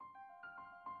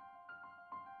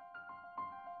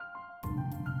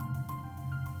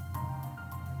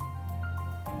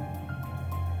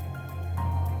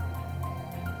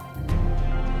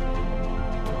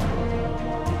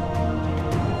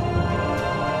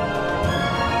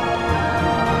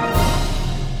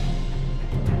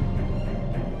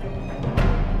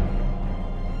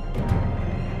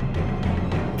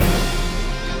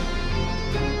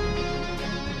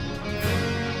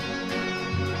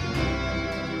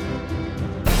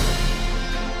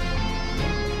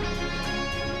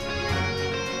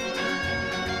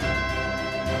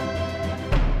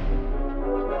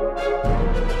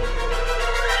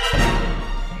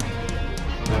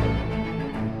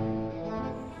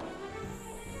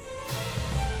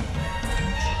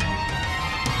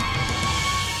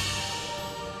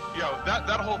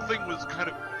That whole thing was kind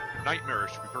of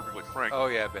nightmarish, to be perfectly frank. Oh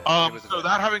yeah, but so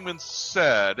that having been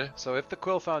said, so if the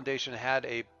Quill Foundation had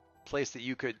a place that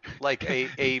you could, like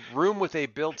a room with a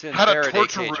built-in had a Faraday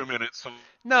torture cage. room in it.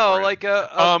 No, like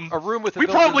a room with a we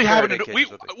built-in probably have Faraday cage.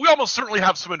 we almost certainly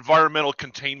have some environmental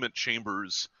containment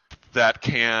chambers that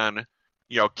can,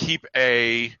 keep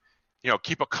a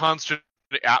constant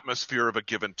atmosphere of a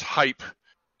given type,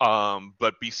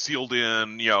 but be sealed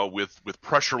in, with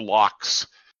pressure locks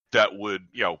that would,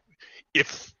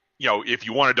 if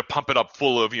you wanted to pump it up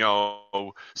full of,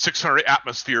 600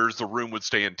 atmospheres, the room would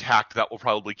stay intact. That will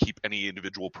probably keep any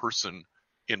individual person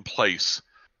in place.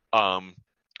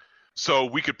 So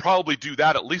we could probably do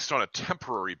that at least on a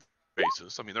temporary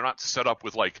basis. I mean, they're not set up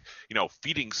with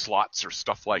feeding slots or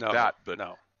stuff like that, but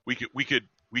we could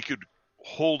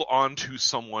hold on to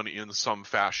someone in some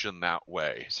fashion that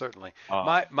way. Certainly.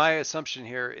 My assumption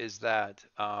here is that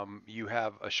you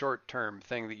have a short-term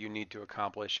thing that you need to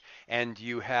accomplish, and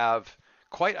you have,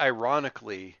 quite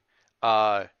ironically,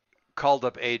 called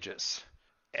up Aegis,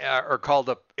 or called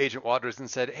up Agent Waters and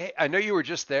said, hey, I know you were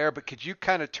just there, but could you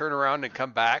kind of turn around and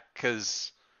come back,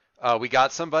 because we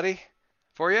got somebody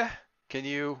for you? Can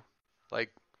you,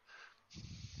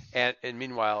 And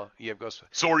meanwhile, you have Ghost.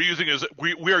 So we're using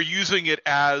we are using it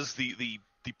as the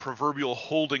proverbial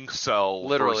holding cell.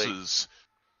 Literally. Versus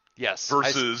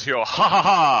ha ha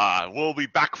ha, we'll be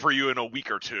back for you in a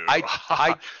week or two. An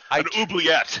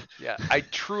oubliette. Yeah, I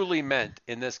truly meant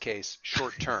in this case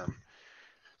short term,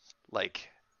 like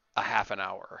a half an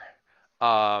hour.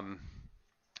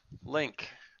 Link.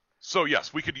 So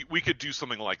yes, we could do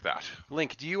something like that.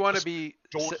 Link, do you want to be?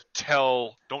 Don't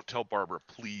tell Barbara,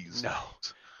 please. No.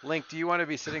 Link, do you want to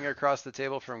be sitting across the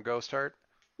table from Ghostheart?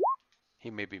 He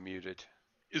may be muted.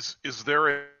 Is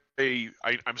there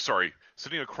I'm sorry,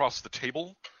 sitting across the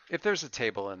table? If there's a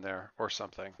table in there or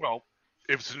something. Well,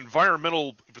 if it's an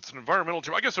environmental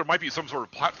table, I guess there might be some sort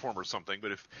of platform or something.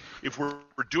 But if we're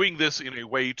doing this in a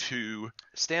way to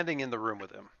standing in the room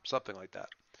with him, something like that.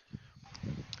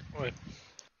 What?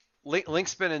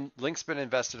 Link's been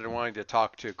invested in wanting to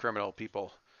talk to criminal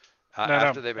people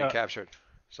after they've been captured.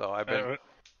 So I've been.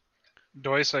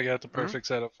 Doyce, I got the perfect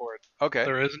setup for it. Okay.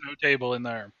 There is no table in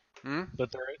there,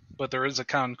 but there is a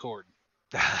Concorde.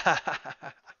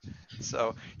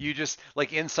 So you just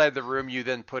inside the room, you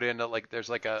then put in there's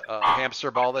a hamster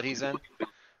ball that he's in.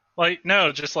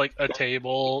 No, just a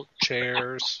table,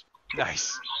 chairs.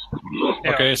 Nice.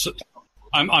 Yeah. Okay, so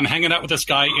I'm hanging out with this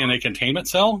guy in a containment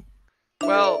cell.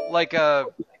 Well,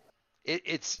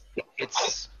 it's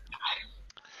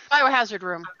biohazard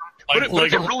room. But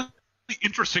it's a really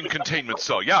interesting containment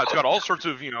cell. Yeah, it's got all sorts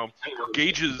of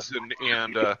gauges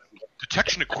and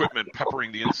detection equipment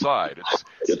peppering the inside.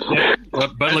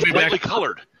 But let me brightly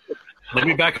colored. Let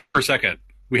me back for a second.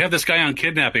 We have this guy on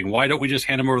kidnapping. Why don't we just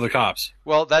hand him over to the cops?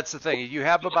 Well, that's the thing. You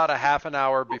have about a half an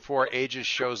hour before Aegis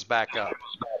shows back up.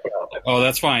 Oh,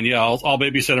 that's fine. Yeah, I'll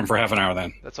babysit him for half an hour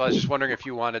then. That's why I was just wondering if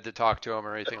you wanted to talk to him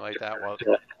or anything like that. Well,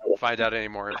 find out any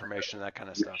more information, that kind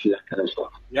of stuff.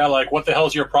 Yeah, what the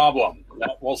hell's your problem?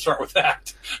 We'll start with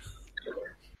that.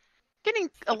 Getting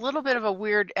a little bit of a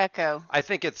weird echo. I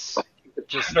think it's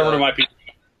just over to my people.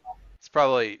 It's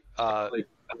probably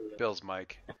Bill's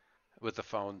mic with the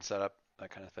phone set up, that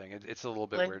kind of thing. It's a little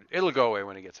bit weird. It'll go away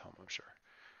when he gets home, I'm sure.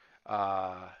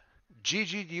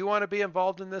 Gigi, do you want to be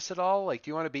involved in this at all? Do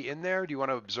you want to be in there? Do you want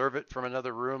to observe it from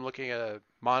another room looking at a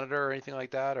monitor or anything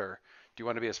like that? Or do you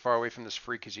want to be as far away from this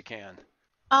freak as you can?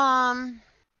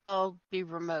 I'll be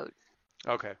remote.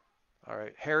 Okay. All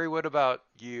right. Harry, what about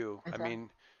you? Okay. I mean,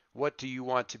 what do you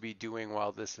want to be doing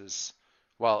while this is,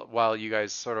 while you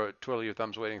guys sort of twiddle your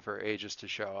thumbs waiting for Aegis to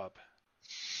show up?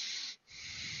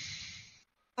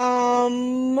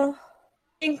 I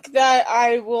think that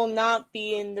I will not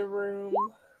be in the room.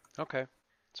 Okay.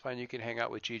 It's fine. You can hang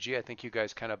out with Gigi. I think you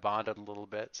guys kind of bonded a little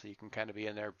bit, so you can kind of be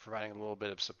in there providing a little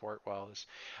bit of support while this.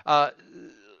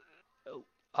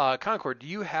 Concord, do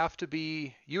you have to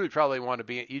be? You would probably want to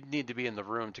be. You'd need to be in the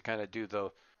room to kind of do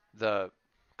the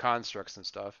constructs and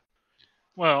stuff.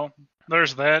 Well,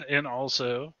 there's that, and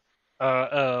also,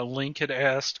 Link had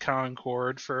asked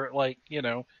Concord for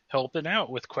helping out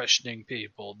with questioning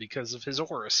people because of his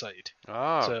aura sight.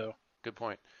 Oh, So good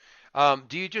point.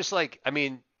 Do you just a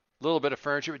little bit of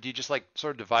furniture? Do you just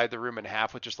sort of divide the room in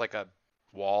half with just like a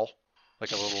wall,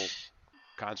 like a little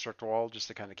construct wall, just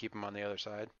to kind of keep him on the other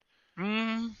side?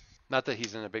 Not that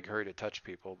he's in a big hurry to touch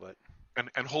people, but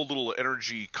and hold little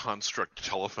energy construct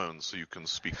telephones so you can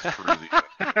speak through the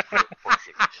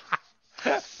portion.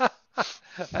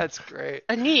 That's great.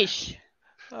 A niche.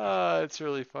 It's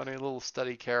really funny. A little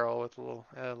study carol with a little.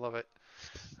 I love it.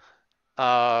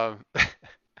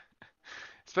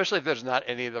 Especially if there's not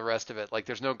any of the rest of it. Like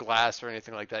there's no glass or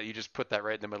anything like that. You just put that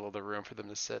right in the middle of the room for them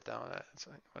to sit down at. It's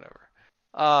like, whatever.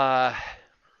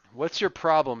 What's your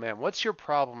problem, man? What's your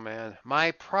problem, man?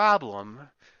 My problem,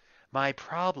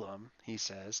 he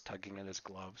says, tugging at his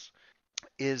gloves,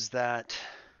 is that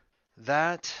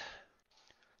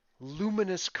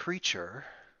luminous creature,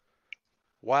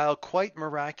 while quite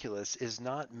miraculous, is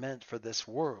not meant for this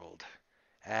world.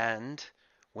 And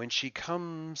when she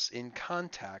comes in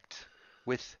contact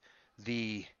with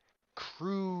the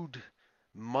crude,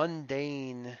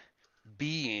 mundane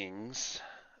beings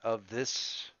of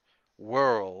this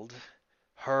world,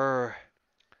 her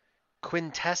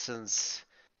quintessence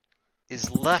is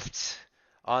left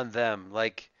on them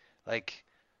like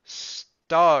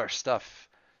star stuff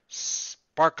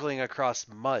sparkling across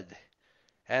mud.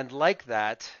 And like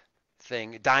that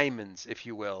thing, diamonds, if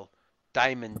you will,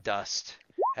 diamond dust.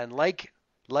 And like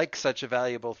such a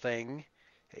valuable thing,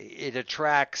 it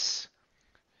attracts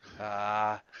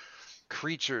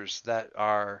creatures that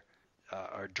are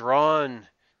drawn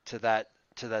to that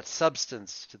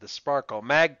substance, to the sparkle.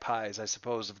 Magpies, I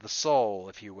suppose, of the soul,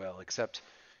 if you will, except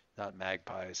not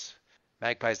magpies.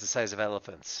 Magpies the size of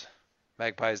elephants.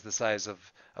 Magpies the size of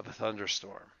a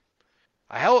thunderstorm.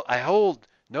 I hold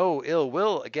no ill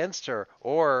will against her,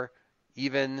 or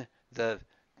even and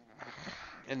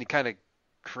he kind of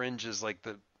cringes, like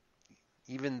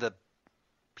even the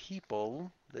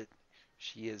people that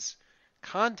she is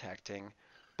contacting,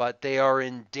 but they are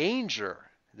in danger.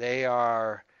 They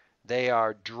are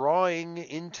drawing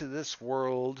into this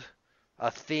world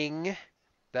a thing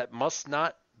that must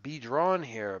not be drawn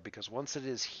here, because once it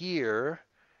is here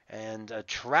and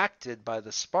attracted by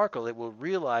the sparkle, it will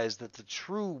realize that the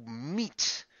true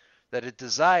meat that it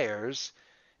desires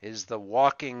is the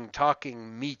walking,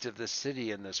 talking meat of this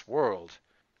city and this world.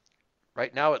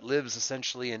 Right now it lives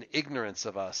essentially in ignorance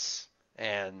of us,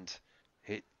 and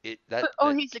he's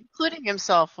including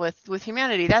himself with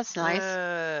humanity. That's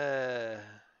nice.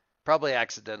 Probably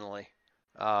accidentally.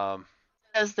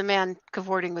 As the man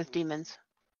cavorting with demons.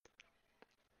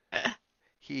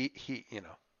 He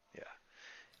yeah.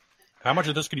 How much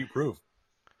of this can you prove?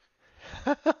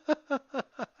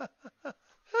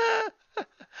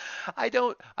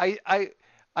 I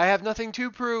have nothing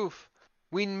to prove.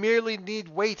 We merely need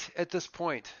weight at this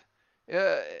point.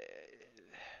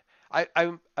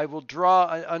 I will draw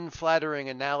an unflattering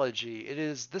analogy.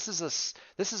 This is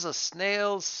a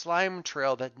snail's slime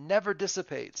trail that never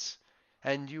dissipates,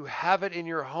 and you have it in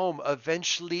your home.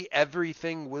 Eventually,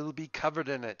 everything will be covered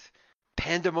in it.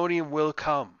 Pandemonium will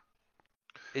come.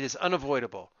 It is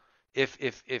unavoidable if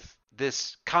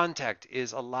this contact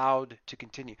is allowed to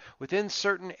continue within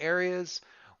certain areas.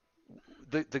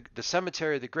 The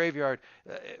cemetery, the graveyard,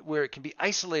 where it can be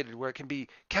isolated, where it can be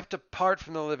kept apart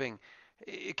from the living.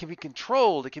 It can be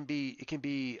controlled. It can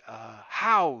be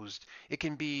housed. It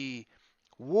can be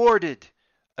warded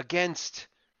against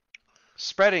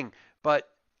spreading. But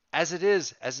as it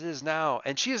is now,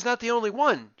 and she is not the only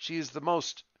one. She is the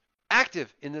most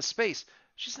active in this space.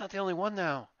 She's not the only one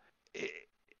now.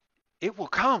 It will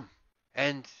come,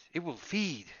 and it will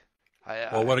feed.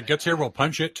 Well, when it gets here, we'll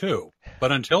punch it too.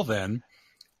 But until then,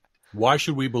 why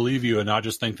should we believe you and not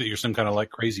just think that you're some kind of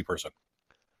crazy person?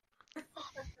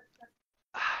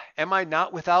 Am I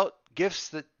not without gifts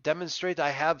that demonstrate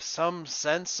I have some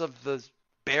sense of the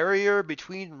barrier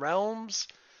between realms?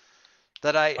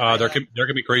 That there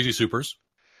can be crazy supers.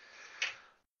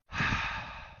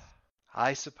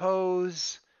 I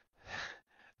suppose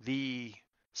the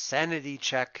sanity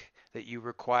check that you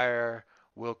require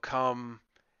will come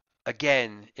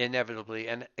again, inevitably,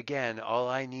 and again, all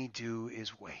I need do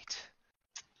is wait.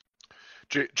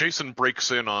 Jason breaks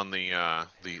in on the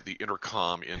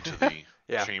intercom into the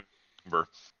chamber.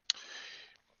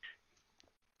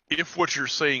 If what you're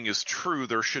saying is true,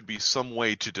 there should be some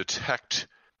way to detect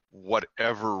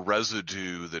whatever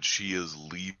residue that she is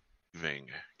leaving believing.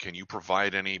 Can you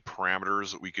provide any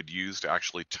parameters that we could use to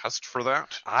actually test for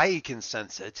that? I can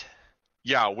sense it.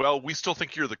 Yeah, well, we still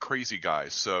think you're the crazy guy.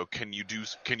 So can you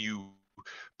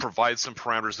provide some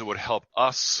parameters that would help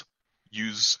us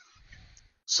use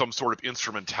some sort of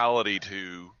instrumentality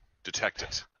to detect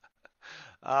it?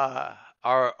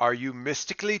 Are you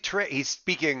mystically trained? He's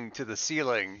speaking to the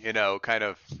ceiling, kind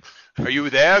of. Are you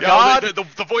there, Yeah, God?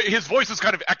 his voice is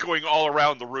kind of echoing all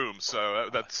around the room, so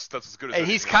that's as good as. And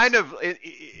he's anything kind else. of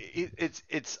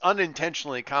it's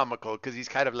unintentionally comical because he's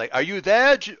kind of like, "Are you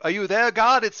there? Are you there,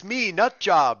 God? It's me, Nut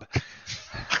Job."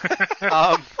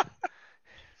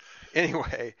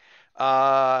 Anyway,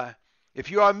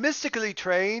 if you are mystically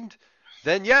trained,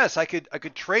 then yes, I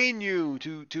could train you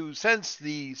to sense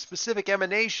the specific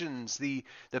emanations, the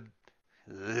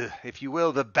if you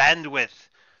will, the bandwidth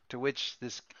to which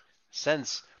this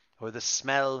sense or the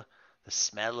smell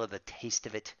or the taste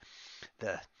of it,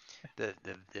 the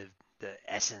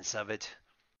essence of it.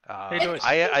 Hey, Joyce.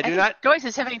 I do not. Joyce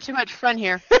is having too much fun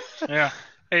here. Yeah.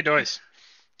 Hey, Joyce.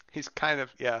 He's kind of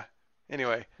yeah.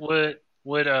 Anyway, Would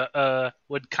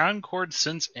Concord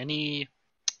sense any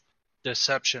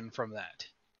deception from that?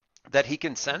 that he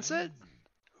can sense it.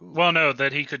 Well, no,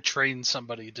 that he could train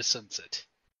somebody to sense it.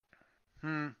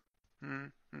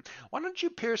 Why don't you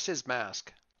pierce his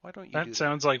mask? Why don't you do That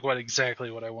sounds like exactly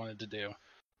what I wanted to do.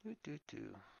 that?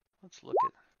 Let's look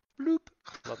at bloop.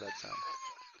 Love that sound.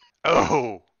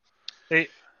 Oh, Hey,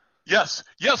 Yes,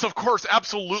 of course,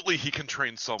 absolutely, he can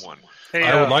train someone. hey,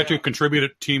 I would like to contribute a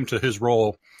team to his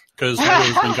role because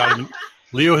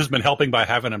Leo has been helping by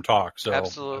having him talk. So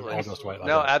absolutely. I'll just wait like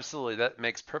No, that. absolutely. That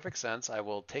makes perfect sense. I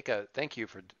will take a thank you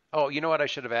for. Oh, you know what? I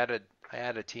should have added. I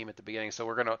added a team at the beginning, so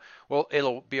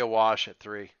it'll be a wash at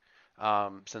 3,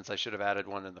 since I should have added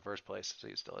one in the first place. So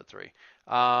you still at 3.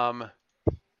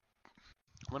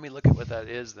 Let me look at what that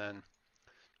is then.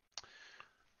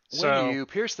 So- When you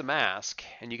pierce the mask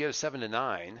and you get a 7 to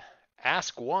 9,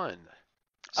 ask 1.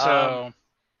 So,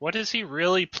 what is he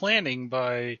really planning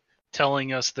by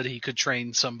telling us that he could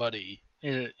train somebody,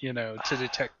 to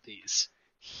detect these?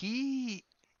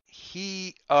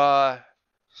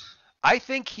 I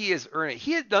think he is earning.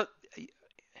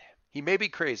 He may be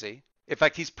crazy. In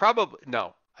fact, he's probably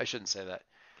no. I shouldn't say that.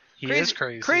 He is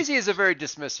crazy. Crazy is a very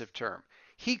dismissive term.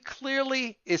 He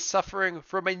clearly is suffering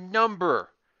from a number,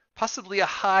 possibly a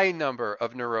high number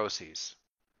of neuroses.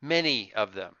 Many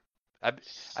of them.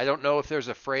 I don't know if there's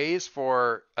a phrase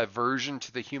for aversion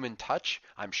to the human touch.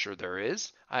 I'm sure there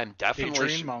is. I'm definitely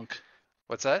Adrian Monk.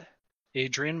 What's that?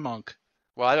 Adrian Monk.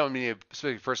 Well, I don't mean a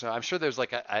specific person. I'm sure there's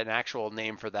like an actual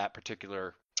name for that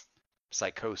particular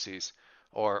psychosis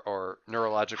or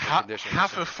neurological condition.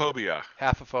 Haphophobia.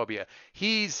 Haphophobia.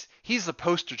 He's the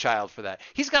poster child for that.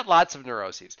 He's got lots of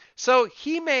neuroses. So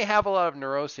he may have a lot of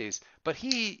neuroses, but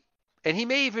he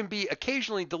may even be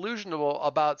occasionally delusional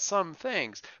about some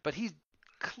things, but he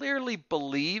clearly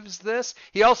believes this.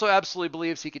 He also absolutely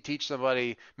believes he could teach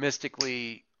somebody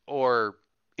mystically or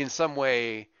in some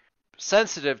way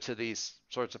sensitive to these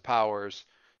sorts of powers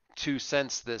to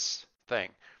sense this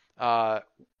thing.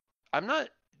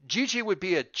 Gigi would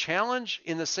be a challenge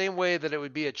in the same way that it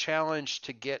would be a challenge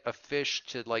to get a fish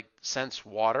to like sense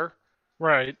water.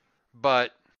 Right.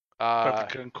 But But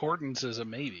the concordance is a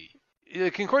maybe.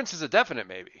 the concordance is a definite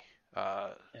maybe.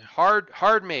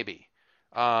 Hard maybe.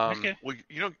 Okay. Well,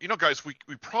 guys, we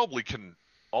probably can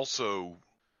also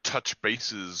touch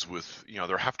bases with,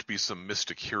 there have to be some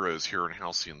mystic heroes here in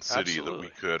Halcyon City that we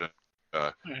could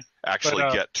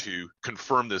actually get to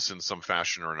confirm this in some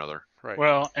fashion or another. Right.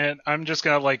 Well, and I'm just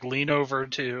gonna lean over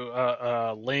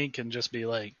to Link and just be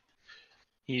like,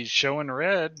 he's showing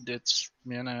red. It's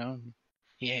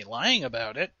he ain't lying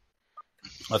about it.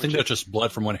 I think that's just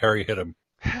blood from when Harry hit him.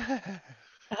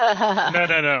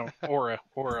 No. Aura.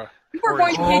 We're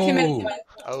going to hit him anyway.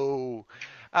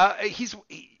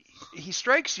 He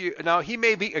strikes you. Now he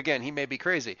may be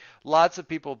crazy. Lots of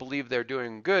people believe they're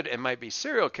doing good and might be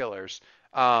serial killers.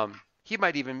 He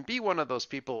might even be one of those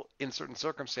people in certain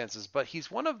circumstances, but he's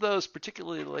one of those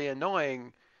particularly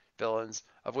annoying villains,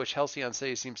 of which Halcyon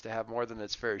City seems to have more than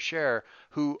its fair share,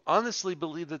 who honestly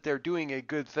believe that they're doing a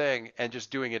good thing and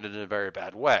just doing it in a very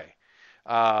bad way.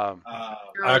 I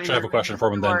actually have a question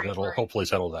for him then that'll hopefully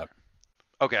settle that.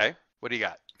 Okay, what do you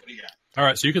got? All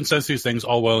right, so you can sense these things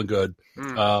all well and good.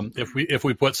 If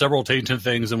we put several tainted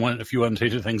things and a few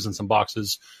untainted things in some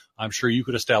boxes, I'm sure you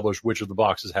could establish which of the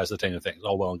boxes has the tainted things.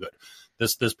 All well and good.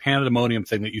 This pandemonium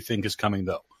thing that you think is coming,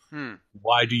 though,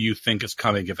 why do you think it's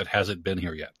coming if it hasn't been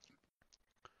here yet?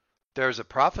 There's a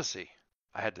prophecy.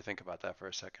 I had to think about that for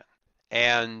a second.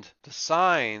 And the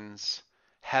signs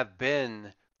have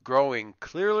been growing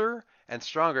clearer and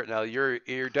stronger. Now you're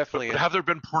definitely But have there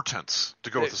been portents to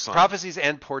go with the sign? prophecies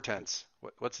and portents.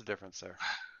 What's the difference there?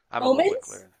 I'm a little bit Omens?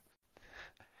 clear.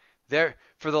 There,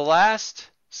 for the last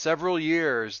several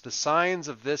years, the signs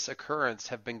of this occurrence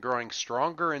have been growing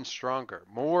stronger and stronger,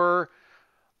 more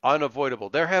unavoidable.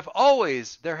 There have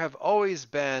always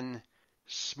been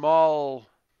small.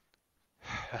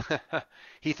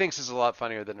 He thinks it's a lot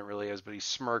funnier than it really is, but he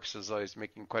smirks as though he's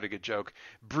making quite a good joke.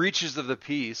 Breaches of the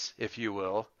peace, if you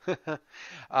will,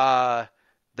 that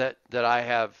I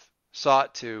have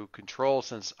sought to control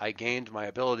since I gained my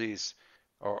abilities,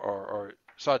 or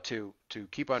sought to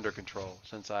keep under control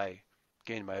since I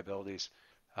gained my abilities.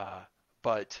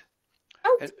 But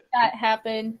How did that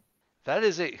happen? that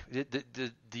is a.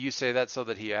 Do you say that so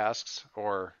that he asks,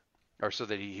 or so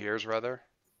that he hears, rather?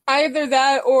 Either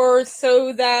that or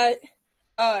so that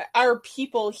our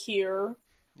people here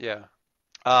Yeah.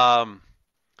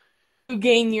 who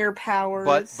gain your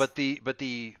powers. But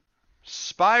the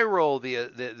spiral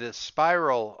the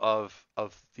spiral of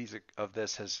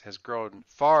this has grown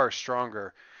far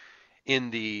stronger in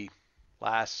the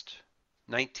last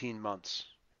 19 months.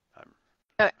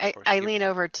 I lean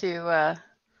over to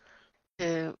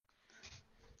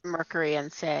Mercury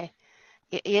and say,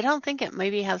 you don't think it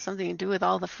maybe has something to do with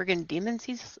all the friggin' demons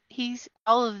he's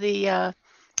all of the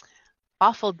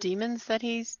awful demons that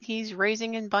he's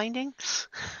raising and binding?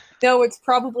 No, it's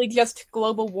probably just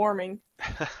global warming.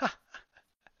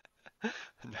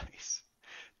 Nice.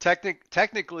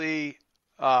 Technically,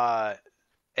 and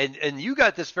you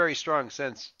got this very strong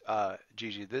sense,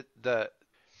 Gigi, that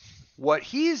what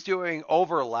he's doing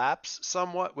overlaps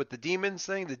somewhat with the demons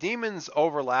thing. The demons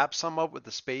overlap somewhat with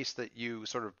the space that you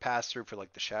sort of pass through for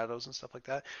like the shadows and stuff like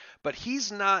that. But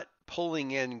he's not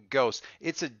pulling in ghosts.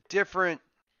 It's a different,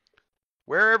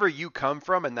 wherever you come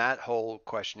from, and that whole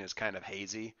question is kind of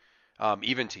hazy,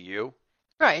 even to you.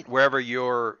 Right. Wherever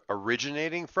you're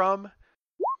originating from,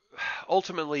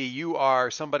 ultimately you are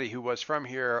somebody who was from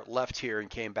here, left here, and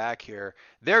came back here.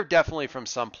 They're definitely from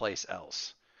someplace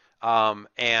else.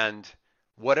 And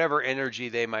whatever energy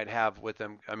they might have with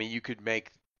them, I mean, you could make,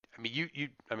 I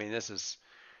mean, this is,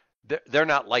 they're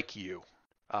not like you.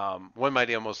 One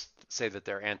might almost say that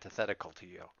they're antithetical to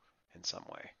you in some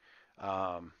way.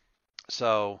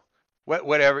 So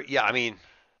whatever, yeah, I mean,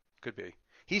 could be.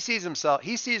 He sees himself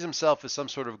as some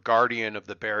sort of guardian of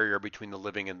the barrier between the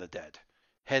living and the dead.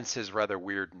 Hence his rather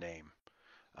weird name.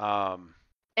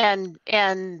 And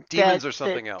demons are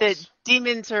something else. The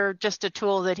demons are just a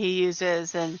tool that he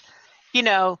uses, and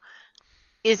isn't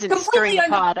stirring the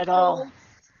pot at all.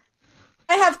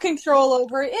 I have control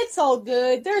over it. It's all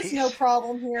good. There's no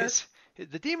problem here.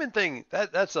 The demon thing,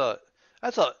 that's a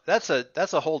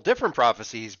whole different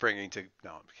prophecy he's bringing to.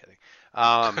 No, I'm kidding.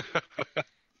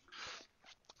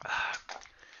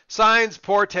 Signs,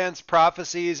 portents,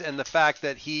 prophecies, and the fact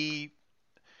that he,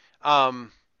 and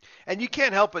you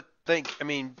can't help but think, I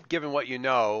mean, given what you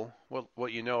know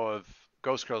of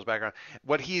Ghost Girl's background,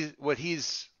 what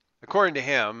he's according to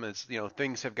him is,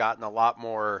 things have gotten a lot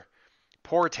more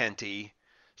portenty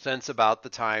since about the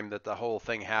time that the whole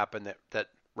thing happened that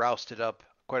rousted up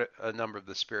quite a number of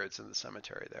the spirits in the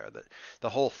cemetery there. That the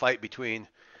whole fight between,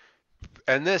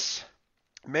 and this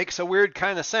makes a weird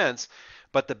kind of sense,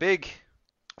 but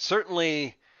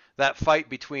certainly that fight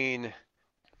between,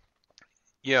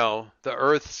 the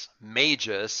Earth's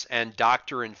Magus and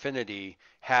Dr. Infinity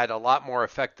had a lot more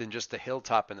effect than just the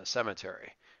hilltop in the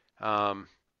cemetery.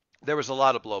 There was a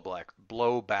lot of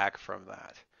blowback from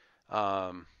that.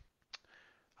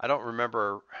 I don't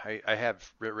remember, I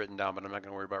have written down, but I'm not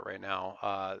going to worry about it right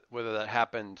now, whether that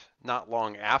happened not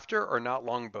long after or not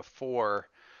long before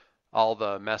all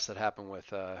the mess that happened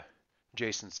with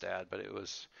Jason's dad, but it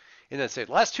was in that state.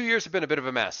 The last 2 years have been a bit of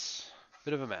a mess.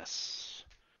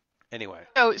 Anyway.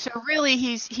 So really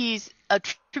he's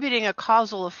attributing a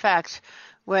causal effect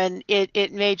when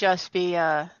it may just be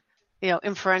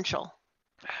inferential.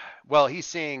 Well, he's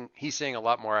seeing a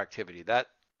lot more activity. That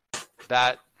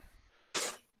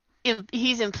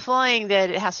he's implying that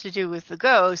it has to do with the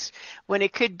ghost when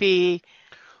it could be,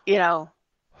 Well,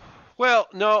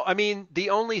 no, I mean,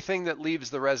 the only thing that leaves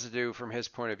the residue from his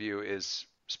point of view is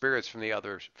spirits from the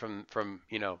others, from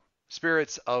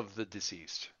spirits of the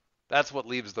deceased. That's what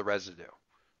leaves the residue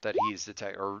that he's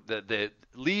detected, or that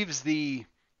leaves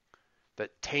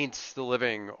that taints the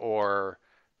living or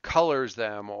colors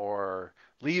them or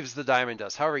leaves the diamond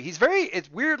dust. However, it's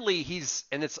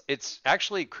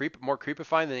actually more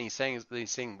creepifying than he's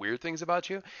saying weird things about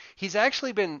you. He's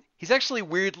actually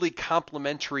weirdly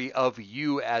complimentary of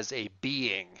you as a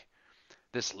being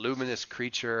this luminous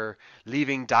creature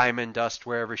leaving diamond dust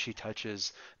wherever she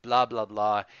touches, blah, blah,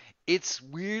 blah. It's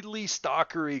weirdly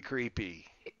stalkery creepy.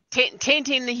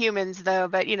 Tainting the humans, though,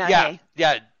 but Yeah,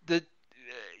 hey.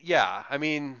 I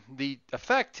mean, the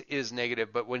effect is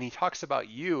negative, but when he talks about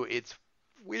you, it's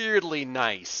weirdly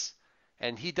nice.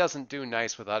 And he doesn't do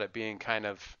nice without it being kind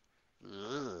of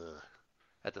ugh,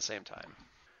 at the same time.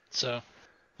 So,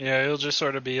 yeah, he'll just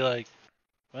sort of be like,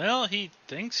 well, he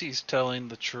thinks he's telling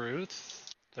the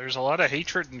truth. There's a lot of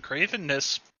hatred and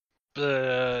cravenness,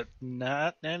 but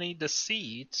not any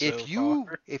deceit so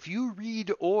far. If you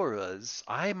read auras,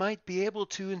 I might be able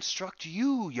to instruct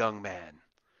you, young man.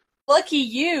 Lucky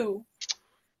you.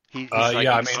 He's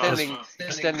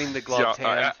extending the gloved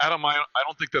hand. Adam, I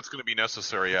don't think that's going to be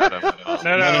necessary, Adam.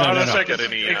 No. Get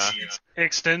any,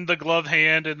 extend the glove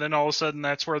hand, and then all of a sudden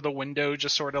that's where the window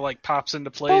just sort of like pops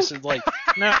into place, and like,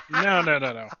 no.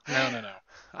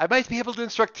 I might be able to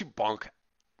instruct you, bonk.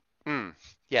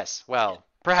 Yes, well,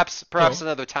 perhaps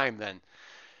another time then.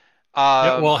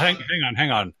 Yeah, well, hang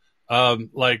on.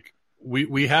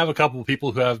 We have a couple of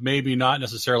people who have maybe not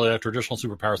necessarily have traditional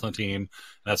superpowers on the team. And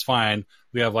that's fine.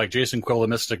 We have like Jason Quill, the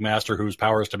Mystic Master, whose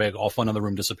power is to make all fun in the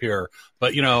room disappear.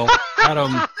 But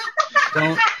Adam,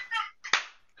 don't.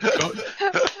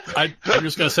 I'm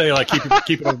just gonna say, like, keep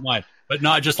it in mind, but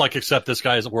not just like accept this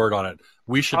guy's word on it.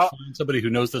 We should find somebody who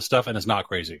knows this stuff and is not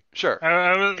crazy. Sure.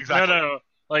 Exactly. No.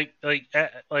 Like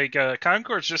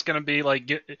Concord's just gonna be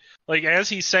like as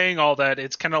he's saying all that,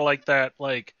 it's kind of like that,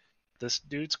 like, this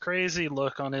dude's crazy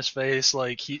look on his face,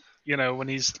 like he, when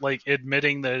he's like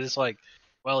admitting that it's like,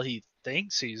 well, he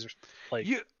thinks he's like,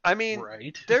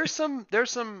 right. There's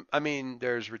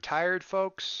retired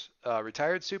folks,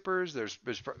 retired supers. There's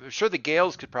sure the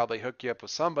Gales could probably hook you up with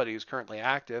somebody who's currently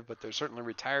active, but there's certainly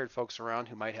retired folks around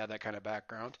who might have that kind of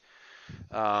background.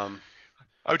 I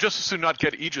would just as soon not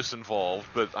get Aegis involved,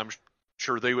 but I'm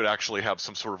sure they would actually have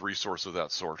some sort of resource of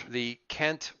that sort. The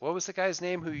Kent, what was the guy's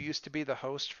name who used to be the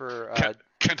host for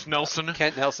Kent Nelson?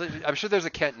 Kent Nelson. I'm sure there's a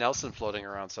Kent Nelson floating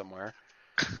around somewhere.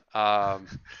 A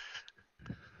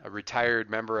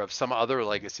retired member of some other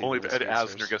legacy. Only Ed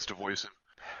Asner gets to voice him.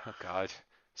 Oh God,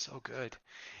 so good.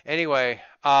 Anyway,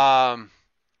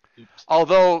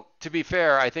 although to be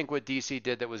fair, I think what DC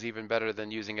did that was even better than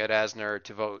using Ed Asner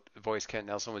to voice Kent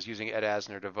Nelson was using Ed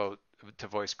Asner to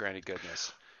voice Granny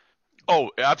Goodness.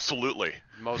 Oh, absolutely.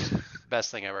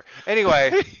 Best thing ever.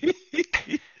 Anyway,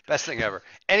 best thing ever.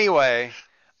 Anyway,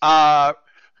 about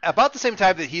the same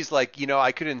time that he's like,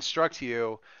 I could instruct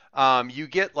you, you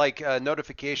get like a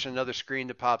notification, another screen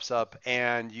that pops up,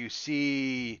 and you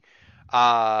see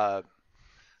a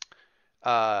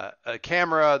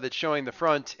camera that's showing the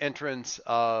front entrance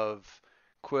of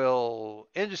Quill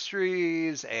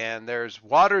Industries, and there's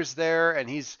Waters there, and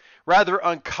he's rather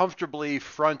uncomfortably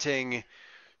fronting,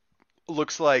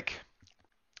 looks like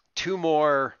two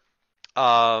more,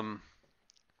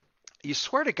 you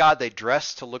swear to God they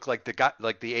dress to look like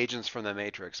the agents from the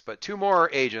Matrix, but two more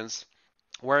agents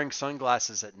wearing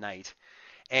sunglasses at night,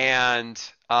 and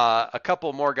a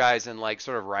couple more guys in like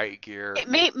sort of riot gear.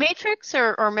 Matrix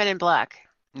or Men in Black?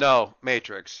 No,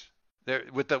 Matrix. They're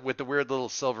with the weird little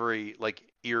silvery like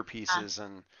earpieces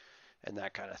and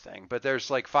that kind of thing. But there's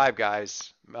like five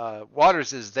guys.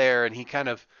 Waters is there, and he kind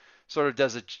of sort of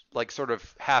does a like sort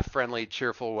of half friendly,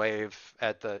 cheerful wave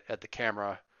at the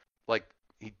camera, like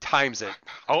he times it.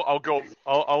 I'll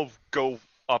go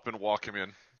up and walk him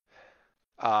in.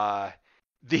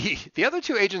 The other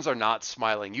two agents are not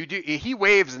smiling. He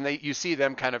waves, and you see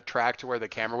them kind of track to where the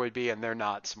camera would be, and they're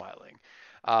not smiling.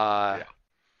 Yeah.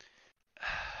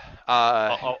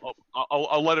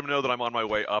 I'll let him know that I'm on my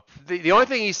way up. The only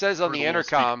thing he says on the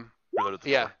intercom,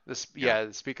 the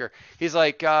speaker, he's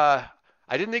like,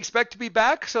 I didn't expect to be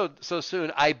back so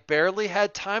soon. I barely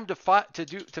had time to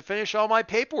finish all my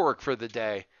paperwork for the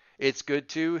day. It's good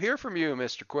to hear from you,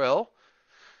 Mr. Quill.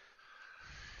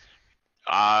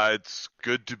 It's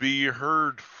good to be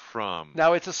heard from.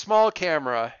 Now, it's a small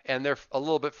camera, and they're a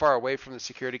little bit far away from the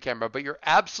security camera, but you're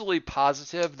absolutely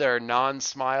positive their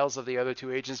non-smiles of the other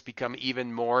two agents become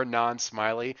even more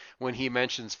non-smiley when he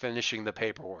mentions finishing the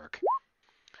paperwork.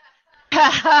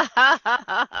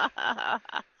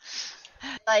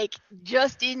 Like,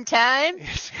 just in time?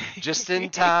 Just in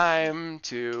time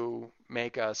to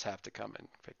make us have to come and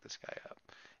pick this guy up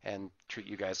and treat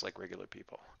you guys like regular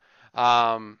people.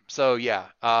 So yeah,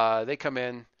 they come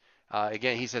in.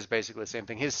 Again, he says basically the same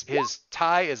thing. His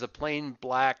tie is a plain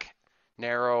black,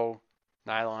 narrow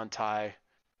nylon tie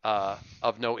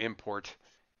of no import,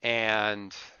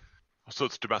 and so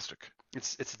it's domestic.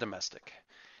 It's domestic,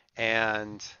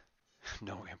 and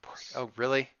no import. Oh,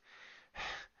 really?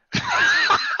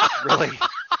 Really?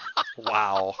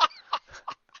 Wow.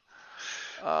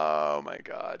 Oh my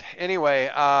God. Anyway,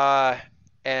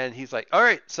 and he's like, all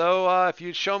right, so if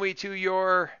you show me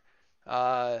to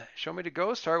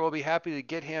Ghost Heart, we'll be happy to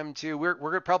get him to. We're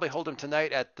gonna probably hold him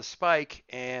tonight at the Spike,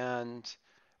 and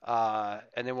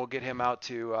then we'll get him out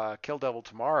to Kill Devil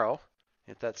tomorrow,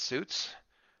 if that suits.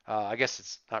 I guess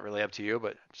it's not really up to you,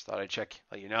 but just thought I'd check,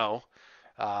 let you know.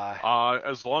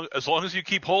 As long as you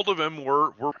keep hold of him,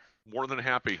 we're more than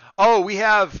happy. Oh, we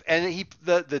have, and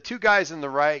the two guys in the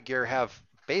riot gear have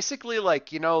basically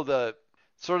like, you know, the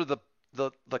sort of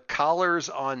the collars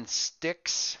on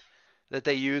sticks that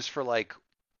they use for like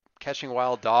catching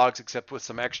wild dogs, except with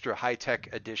some extra high-tech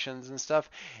additions and stuff.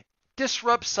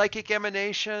 Disrupt psychic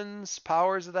emanations,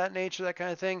 powers of that nature, that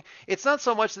kind of thing. It's not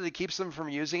so much that it keeps them from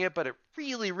using it, but it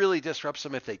really, really disrupts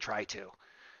them if they try to.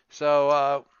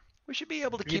 So we should be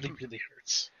able to keep him. Really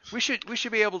hurts. We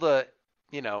should be able to,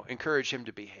 you know, encourage him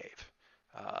to behave.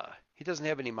 He doesn't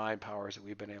have any mind powers that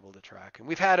we've been able to track, and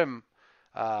we've had him.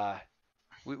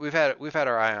 We've had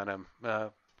our eye on him.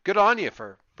 Good on you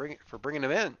for bringing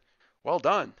him in. Well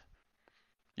done.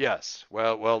 Yes,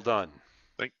 well done,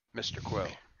 Mr. Quill.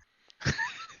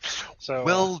 So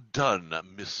Well done,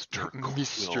 Mr.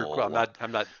 Mr. Quill. Quill.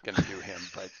 I'm not gonna do him,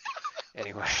 but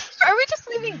anyway. Are we just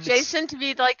leaving Jason to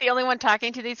be like the only one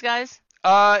talking to these guys?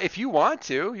 If you want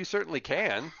to, you certainly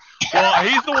can. Well,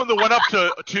 he's the one that went up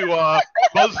to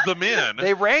buzz them in.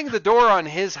 They rang the door on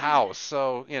his house,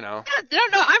 so you know. No,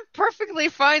 I'm perfectly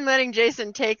fine letting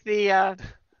Jason take the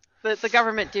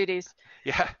government duties.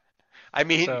 Yeah, I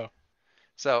mean,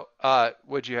 so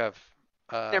what'd you have?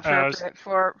 They're appropriate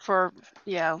for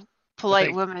polite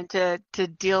think- women to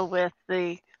deal with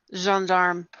the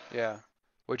gendarme. Yeah,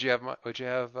 what'd you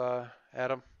have,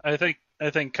 Adam? I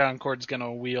think Concord's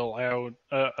gonna wheel out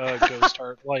a Ghost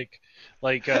Heart like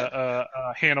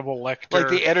Hannibal Lecter. Like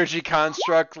the energy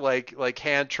construct, like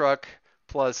hand truck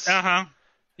plus.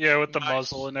 Yeah, with the Nice.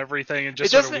 muzzle and everything, and It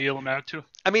just sort of doesn't- wheel him out to.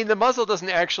 I mean, the muzzle doesn't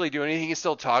actually do anything. He can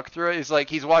still talk through it. It's like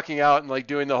he's walking out and like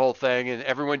doing the whole thing, and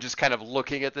everyone just kind of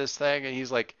looking at this thing, and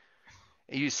he's like,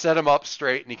 you set him up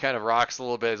straight, and he kind of rocks a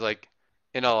little bit. He's like,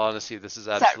 in all honesty, this is Is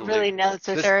that absolutely. really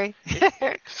necessary?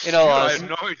 In all I honesty, had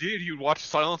no idea you'd watch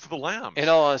Silence of the Lambs. in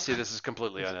all honesty, this is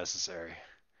completely unnecessary.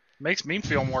 Makes me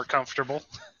feel more comfortable.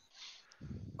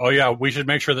 Oh yeah, we should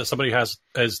make sure that somebody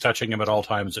is touching him at all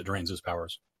times. It drains his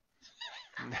powers.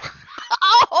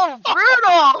 Oh,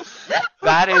 brutal!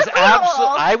 That is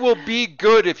absolute. I will be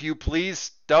good if you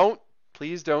please don't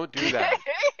do that.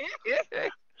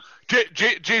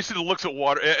 Jason looks at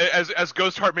water as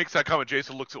Ghost Heart makes that comment.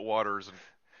 Jason looks at Waters and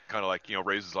kind of like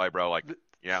raises his eyebrow, like,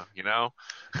 yeah,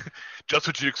 just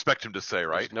what you'd expect him to say,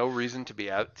 right? There's no reason to be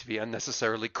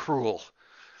unnecessarily cruel.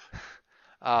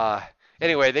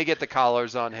 Anyway, they get the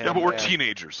collars on him. Yeah, but we're and-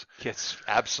 teenagers. It's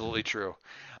absolutely true.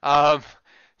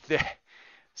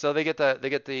 So they get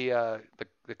the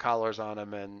collars on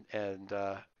him and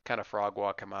kind of frog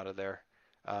walk him out of there.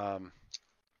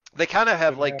 They kind of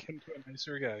have What like happened to a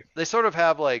nicer guy? they sort of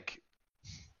have like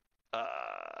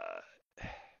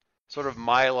sort of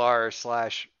Mylar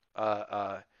slash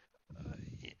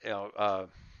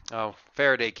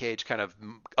Faraday cage kind of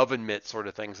oven mitt sort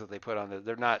of things that they put on there.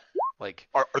 They're not like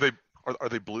Are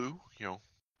they blue? no,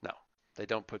 they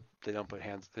don't put them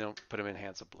in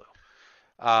hands of blue.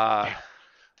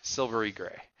 Silvery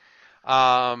gray.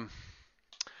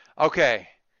 Okay,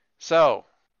 so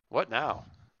what now?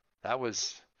 That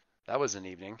was an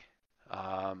evening.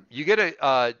 You get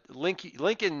a link. You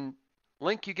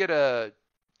get a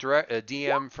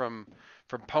DM from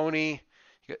Pony.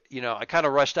 I kind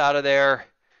of rushed out of there.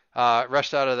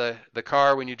 Rushed out of the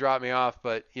car when you dropped me off,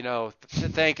 but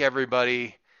thank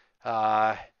everybody.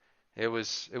 It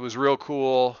was real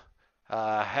cool.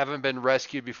 Haven't been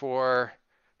rescued before.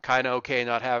 Kind of okay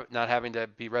not having to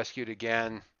be rescued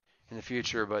again in the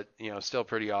future, but still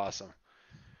pretty awesome.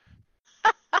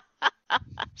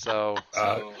 So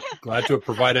Glad to have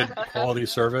provided quality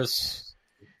service.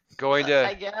 going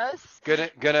I to guess.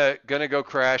 gonna go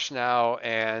crash now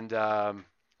and go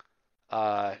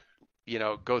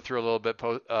through a little bit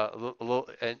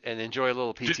and enjoy a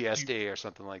little PTSD or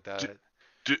something like that.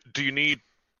 Do you need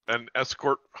an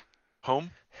escort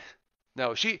home?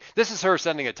 No, this is her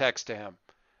sending a text to him.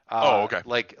 Oh, okay.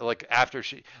 Like after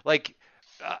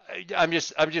I'm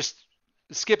just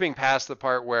skipping past the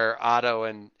part where Otto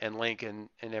and Link and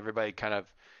everybody kind of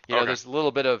Okay. there's a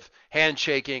little bit of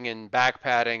handshaking and back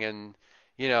patting and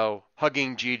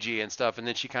hugging Gigi and stuff, and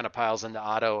then she kind of piles into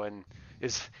Otto and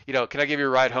is can I give you a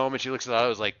ride home? And she looks at Otto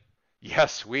and is like, yeah,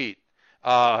 sweet,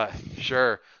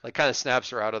 sure. Like kind of snaps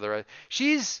her out of the ride.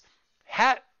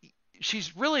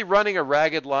 she's really running a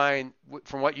ragged line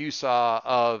from what you saw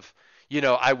of,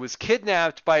 I was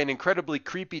kidnapped by an incredibly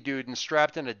creepy dude and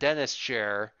strapped in a dentist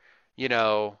chair,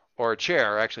 or a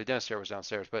chair. Actually, dentist chair was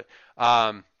downstairs, but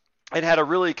and had a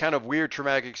really kind of weird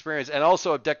traumatic experience, and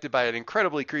also abducted by an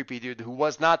incredibly creepy dude who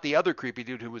was not the other creepy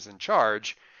dude who was in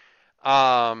charge,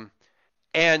 and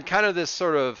kind of this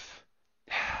sort of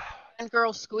And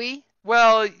girl squee.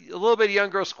 well, a little bit of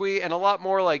young girl squee, and a lot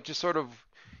more like just sort of,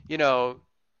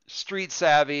 street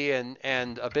savvy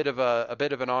and a bit of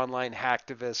an online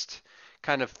hacktivist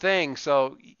kind of thing.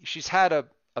 So she's had a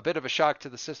bit of a shock to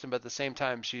the system, but at the same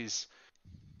time, she's,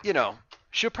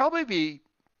 she'll probably be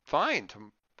fine to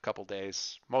a couple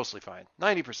days, mostly fine,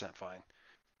 90% fine.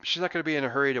 She's not going to be in a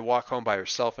hurry to walk home by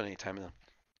herself anytime in the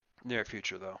near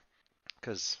future, though,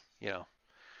 because, that's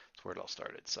where it all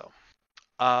started. So,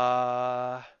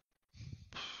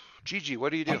 Gigi,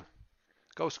 what do you do?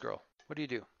 Ghost Girl, what do you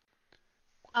do?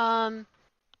 Or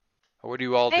what do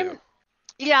you all do?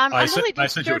 Yeah, I'm I really sent you a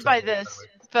disturbed by template, this,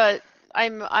 but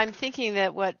I'm thinking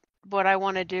that what I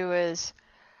want to do is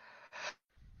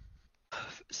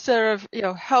sort of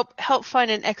help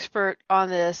find an expert on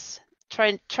this.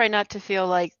 Try not to feel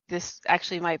like this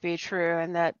actually might be true,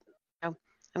 and that I'm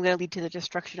going to lead to the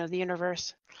destruction of the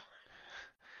universe.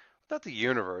 Not the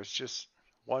universe, just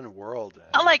one world.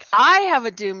 Not like I have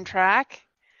a doom track.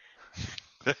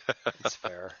 It's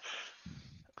fair.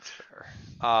 It's fair.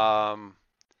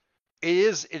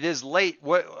 It is late.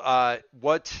 What are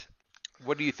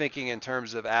you thinking in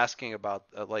terms of asking about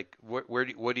do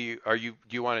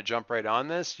you want to jump right on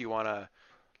this? Do you want to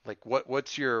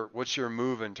what's your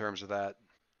move in terms of that?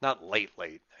 Not late.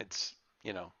 It's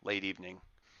late evening.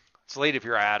 It's late if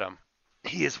you're Adam.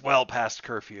 He is well past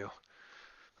curfew.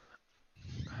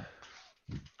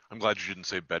 I'm glad you didn't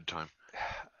say bedtime.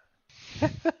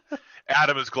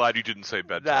 Adam is glad you didn't say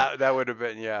bedtime. That would have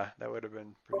been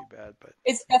pretty bad, but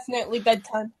It's definitely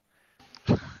bedtime.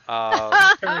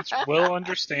 Parents will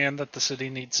understand that the city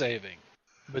needs saving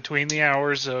between the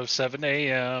hours of 7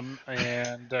 a.m.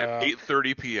 and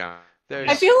 8:30 p.m.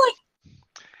 I feel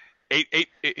like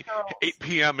 8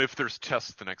 p.m. if there's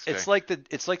tests the next day. it's like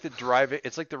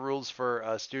the rules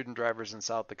for student drivers in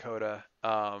South Dakota.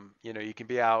 You can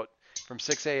be out from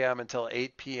 6 a.m. until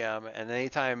 8 p.m. and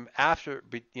anytime after,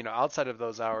 outside of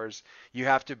those hours, you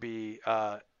have to be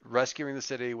rescuing the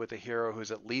city with a hero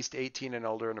who's at least 18 and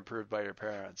older and approved by your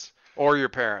parents or your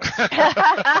parents. And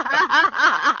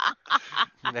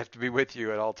they have to be with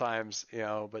you at all times,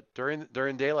 But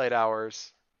during daylight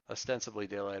hours, ostensibly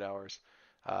daylight hours,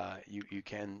 you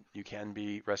can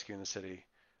be rescuing the city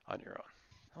on your own.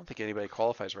 I don't think anybody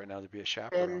qualifies right now to be a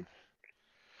chaperone,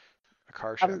 a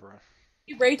car chaperone.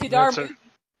 rated R.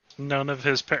 None of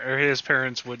his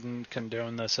parents wouldn't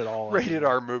condone this at all. Rated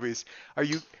R movies. Are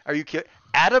you kidding?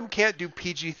 Adam can't do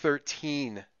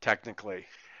PG-13 technically.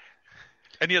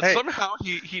 And yet somehow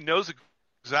he knows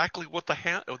exactly what the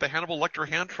Hannibal Lecter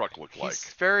hand truck looked like.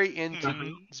 He's very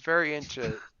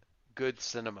into good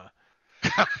cinema.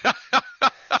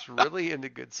 He's really into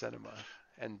good cinema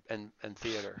and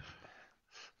theater.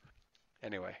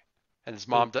 Anyway, and his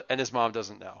mom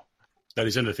doesn't know That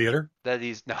he's into theater? that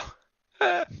he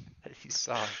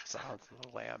saw Silence of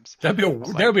the Lambs. That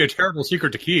would be a terrible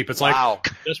secret to keep. It's Wow.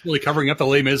 like just really covering up the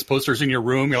Les Mis posters in your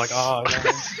room. You're like, oh,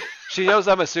 no. She knows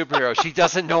I'm a superhero. She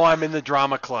doesn't know I'm in the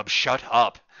drama club. Shut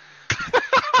up.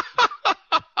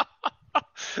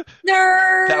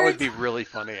 Nerd. That would be really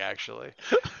funny, actually.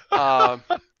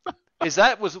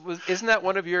 Isn't that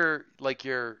one of your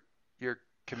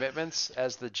commitments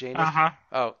as the Janus?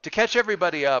 Oh, to catch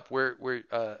everybody up,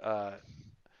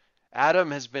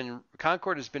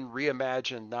 Concord has been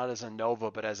reimagined not as a Nova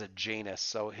but as a Janus.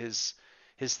 So his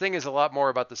thing is a lot more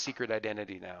about the secret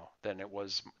identity now than it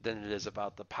is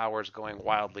about the powers going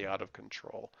wildly out of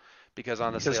control. Because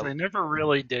honestly, they never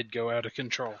really did go out of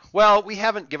control. well, we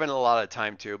haven't given it a lot of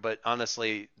time to, but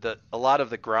honestly, a lot of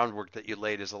the groundwork that you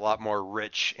laid is a lot more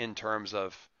rich in terms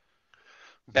of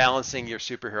balancing your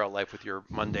superhero life with your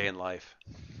mundane life.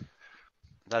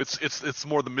 It's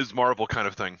more the Ms. Marvel kind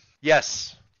of thing.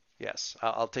 Yes.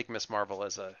 I'll take Miss Marvel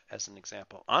as an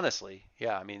example. Honestly,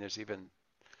 yeah. I mean, there's even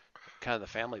kind of the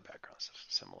family backgrounds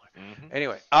similar. Mm-hmm.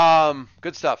 Anyway,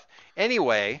 good stuff.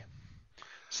 Anyway,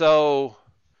 so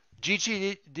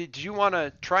Gigi, did you want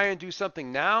to try and do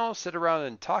something now? Sit around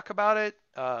and talk about it?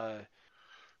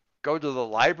 Go to the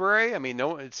library? I mean,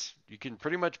 you can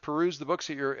pretty much peruse the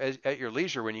books at your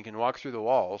leisure when you can walk through the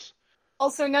walls.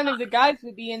 Also, none of the guys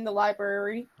would be in the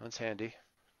library. That's handy.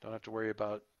 Don't have to worry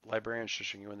about librarians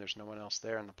shushing you when there's no one else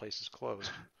there and the place is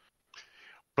closed.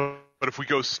 But if we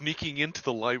go sneaking into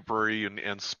the library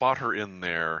and spot her in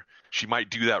there, she might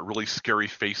do that really scary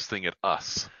face thing at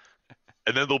us.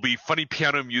 And then there'll be funny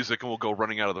piano music and we'll go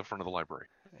running out of the front of the library.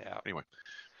 Yeah. Anyway.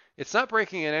 It's not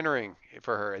breaking and entering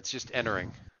for her. It's just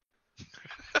entering.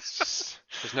 There's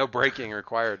no breaking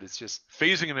required. It's just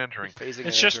phasing and entering.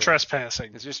 It's just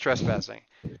trespassing. It's just trespassing.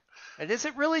 And is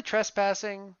it really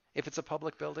trespassing if it's a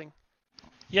public building?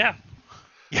 Yeah.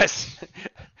 Yes.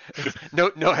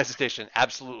 No hesitation.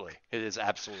 Absolutely. It is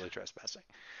absolutely trespassing.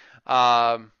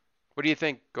 What do you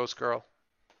think, Ghost Girl?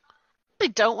 I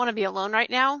don't want to be alone right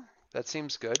now. That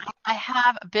seems good. I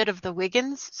have a bit of the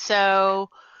Wiggins, so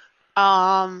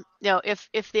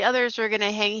if the others are going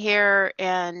to hang here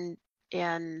and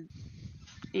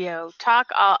talk,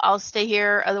 I'll stay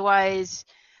here. Otherwise,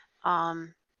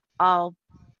 I'll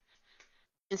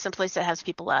in some place that has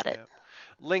people at it. Yeah.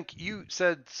 Link, you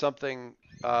said something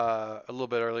a little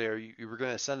bit earlier. You were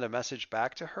going to send a message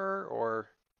back to her or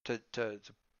to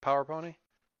Power Pony?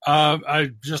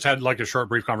 I just had like a short,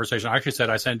 brief conversation. I actually said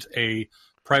I sent a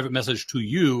private message to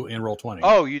you in Roll20.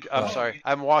 Oh, I'm sorry.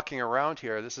 I'm walking around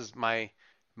here. This is my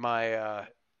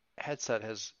headset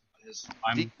has.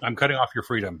 I'm cutting off your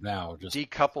freedom now. Just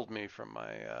decoupled me from my.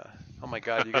 Oh my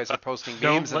God! You guys are posting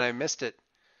games and I missed it.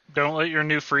 Don't let your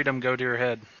new freedom go to your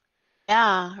head.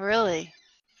 Yeah, really.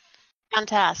 On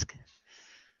task.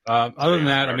 Other than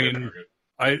that, I mean,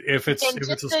 if it's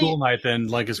a school night, then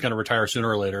Link is going to retire sooner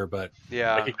or later. But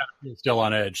yeah, he kind of feels still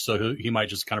on edge, so he might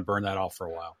just kind of burn that off for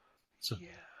a while. So. Yeah.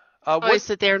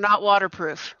 That they're not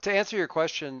waterproof. To answer your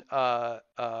question,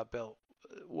 Bill,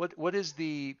 what is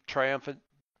the triumphant?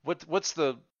 What's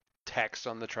the text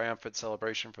on the triumphant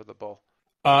celebration for the bull?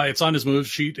 It's on his moves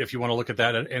sheet if you want to look at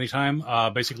that at any time.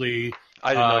 Basically,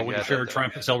 when you share a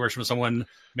triumphant celebration with someone,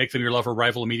 make them your love or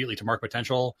rival immediately to mark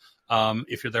potential.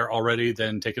 If you're there already,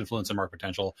 then take influence and mark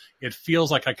potential. It feels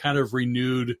like I kind of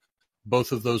renewed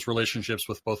both of those relationships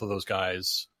with both of those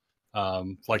guys.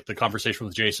 Like the conversation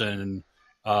with Jason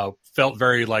felt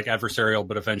very like adversarial,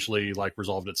 but eventually like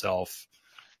resolved itself.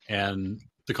 And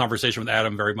the conversation with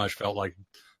Adam very much felt like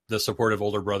the supportive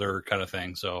older brother kind of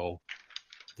thing. So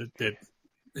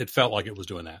it felt like it was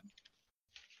doing that.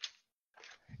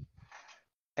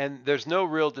 And there's no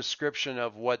real description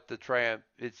of what the triumph.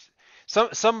 It's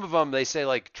some of them they say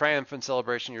like triumphant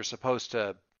celebration. You're supposed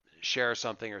to share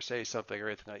something or say something or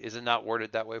anything. Is it not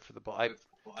worded that way for the bull?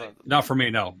 Not for me,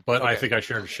 no. But okay. I think I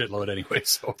shared a shitload anyway.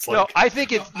 So it's like I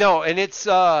think it's no, and it's.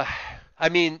 I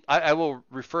mean, I will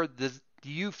refer this. Do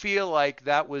you feel like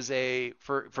that was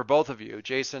for both of you,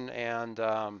 Jason and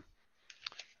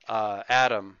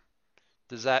Adam?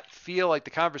 Does that feel like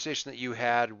the conversation that you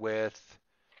had with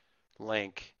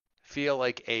Link feel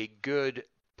like a good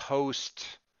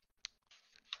post-fight,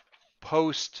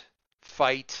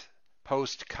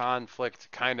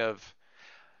 post-conflict kind of?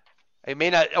 It may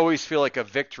not always feel like a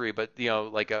victory, but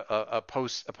like a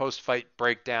post-fight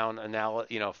breakdown,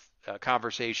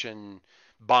 conversation,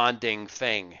 bonding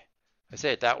thing. I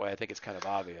say it that way. I think it's kind of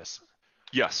obvious.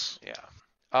 Yes. Yeah.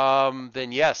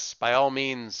 Then yes, by all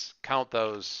means, count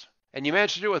those. And you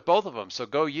managed to do it with both of them, so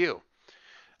go you.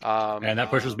 And that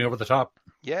pushes me over the top.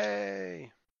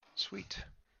 Yay. Sweet.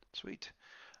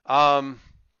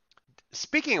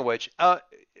 Speaking of which,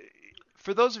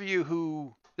 for those of you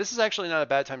who, this is actually not a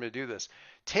bad time to do this.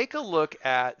 Take a look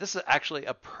at, this is actually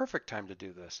a perfect time to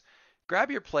do this.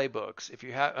 Grab your playbooks if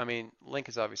you have, Link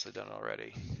has obviously done it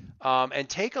already. And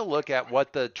take a look at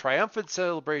what the triumphant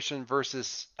celebration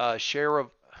versus share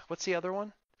of, what's the other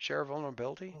one? Share of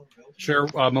vulnerability? Share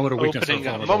moment of weakness.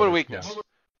 Moment of weakness. Yeah.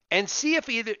 And see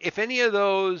if any of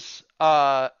those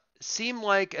seem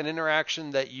like an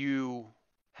interaction that you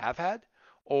have had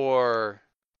or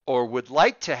would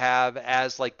like to have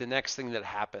as like the next thing that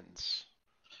happens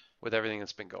with everything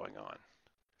that's been going on.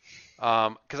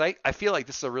 Because I feel like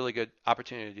this is a really good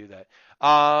opportunity to do that.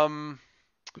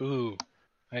 Ooh,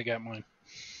 I got mine.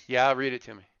 Yeah, read it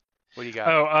to me. What do you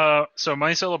got? So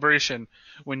my celebration,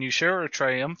 when you share a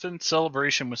triumphant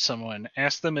celebration with someone,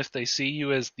 ask them if they see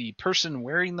you as the person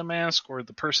wearing the mask or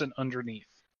the person underneath.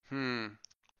 I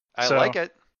like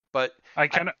it, but I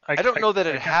don't know that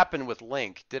it happened with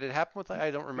Link. Did it happen with Link? I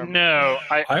don't remember. No,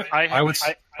 I would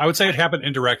say it happened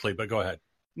indirectly, but go ahead.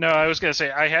 No, I was going to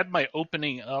say I had my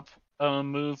opening up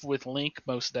move with Link,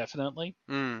 most definitely.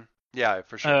 Yeah,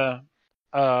 for sure.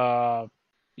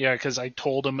 Yeah, because I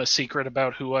told him a secret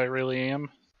about who I really am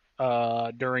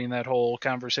during that whole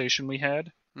conversation we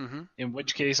had. Mm-hmm. In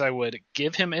which case I would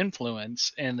give him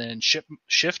influence and then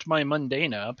shift my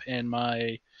mundane up and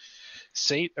my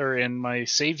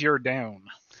savior down.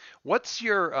 What's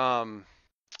your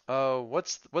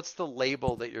what's the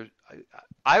label that you're?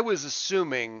 I was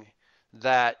assuming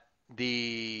that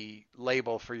the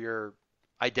label for your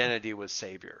identity was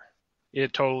Savior.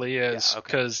 It totally is, Yeah, okay.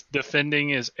 because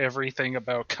defending is everything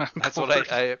about Concord. That's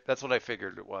what I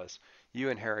figured it was. You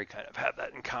and Harry kind of have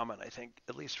that in common, I think,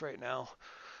 at least right now.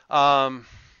 Oh,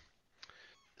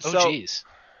 jeez.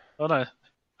 Hold on.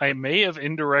 I may have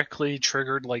indirectly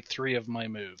triggered like 3 of my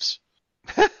moves.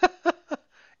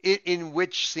 In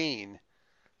which scene?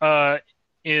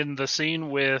 In the scene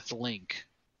with Link.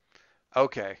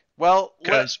 Okay. Well,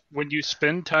 Because when you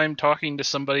spend time talking to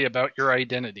somebody about your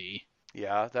identity.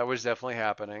 Yeah, that was definitely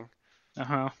happening.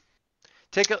 Uh-huh.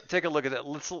 Take a look at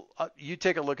that. You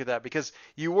take a look at that because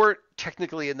you weren't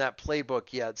technically in that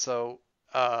playbook yet. So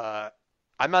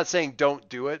I'm not saying don't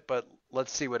do it, but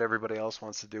let's see what everybody else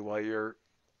wants to do while you're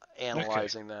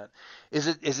analyzing that. Is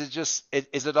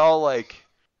it all like,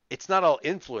 it's not all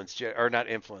influence or not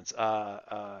influence,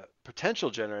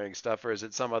 potential generating stuff, or is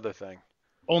it some other thing?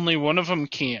 Only one of them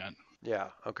can. Yeah.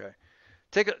 Okay.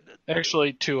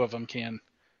 Actually, 2 of them can.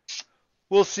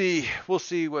 We'll see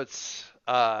what's.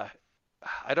 I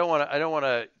don't want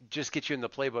to just get you in the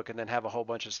playbook and then have a whole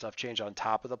bunch of stuff change on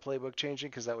top of the playbook changing,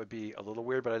 because that would be a little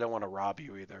weird. But I don't want to rob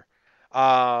you either.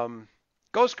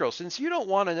 Ghost Girl, since you don't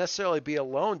want to necessarily be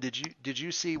alone, did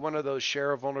you see one of those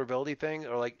share a vulnerability thing,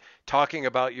 or like talking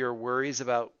about your worries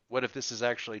about what if this is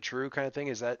actually true kind of thing?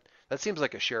 Is that seems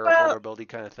like a share a vulnerability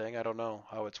kind of thing? I don't know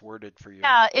how it's worded for you.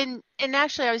 Yeah, and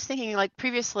actually I was thinking, like,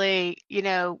 previously,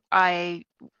 I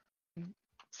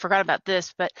forgot about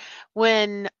this, but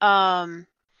when I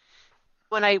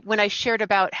shared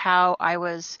about how I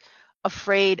was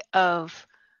afraid of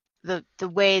the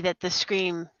way that the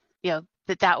Scream,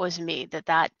 that was me,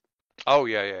 that Oh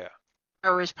yeah.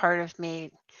 was part of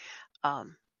me.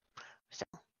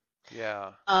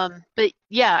 Yeah. But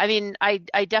yeah, I mean,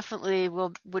 I definitely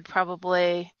would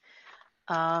probably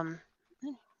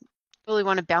really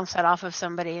want to bounce that off of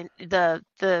somebody. And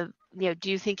the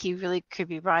do you think he really could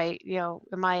be right?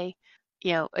 Am I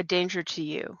a danger to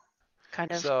you?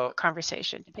 Kind of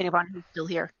conversation, depending upon who's still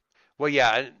here. Well,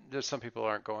 yeah, there's some people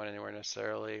aren't going anywhere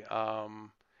necessarily.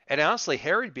 And honestly,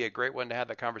 Harry would be a great one to have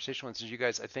that conversation with, since you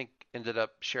guys, I think, ended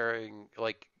up sharing,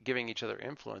 like, giving each other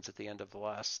influence at the end of the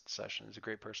last session. He's a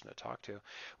great person to talk to.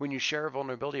 When you share a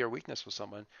vulnerability or weakness with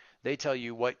someone, they tell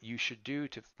you what you should do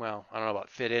to, well, I don't know about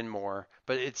fit in more,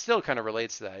 but it still kind of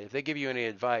relates to that. If they give you any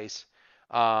advice,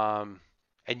 and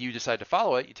you decide to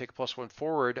follow it, you take a +1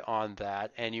 forward on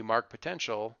that, and you mark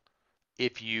potential.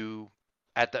 If you,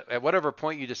 at whatever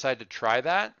point you decide to try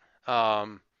that,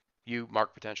 you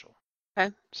mark potential.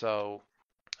 Okay. So,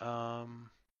 and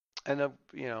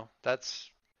that's,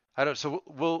 I don't. So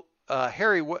we'll,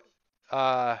 Harry, what,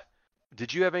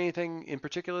 did you have anything in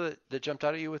particular that jumped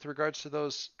out at you with regards to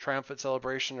those triumphant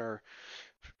celebration or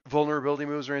vulnerability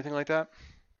moves or anything like that?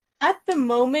 At the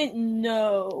moment,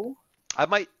 no. I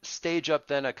might stage up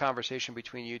then a conversation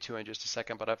between you two in just a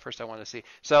second, but first I want to see.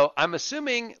 So I'm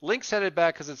assuming Link's headed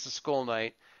back because it's a school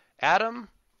night. Adam,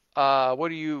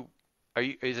 what are you?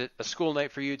 Is it a school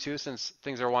night for you too, since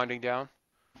things are winding down?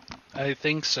 I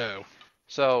think so.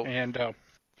 And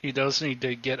he does need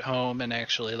to get home and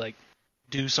actually like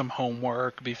do some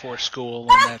homework before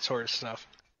school and that sort of stuff.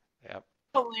 Yep.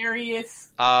 Hilarious.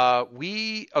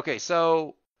 Okay.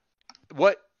 So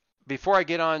what? Before I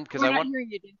get on, because I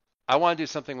want to do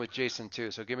something with Jason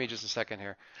too. So give me just a second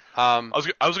here. I was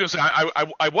going to say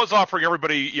I was offering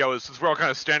everybody, since we're all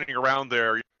kind of standing around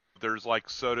there. There's like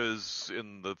sodas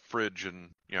in the fridge and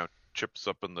chips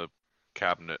up in the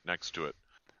cabinet next to it.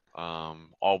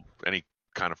 Any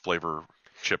kind of flavor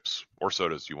chips or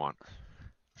sodas you want.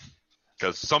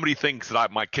 Because somebody thinks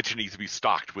that my kitchen needs to be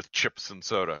stocked with chips and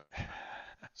soda.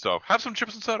 So have some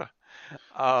chips and soda.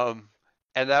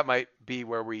 And that might be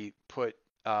where we put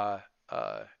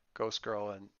Ghost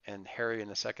Girl and Harry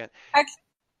in a second.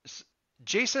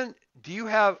 Jason, do you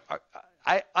have?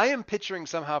 I am picturing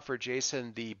somehow for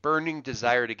Jason the burning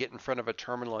desire to get in front of a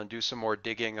terminal and do some more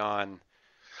digging on.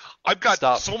 I've got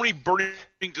stuff. So many burning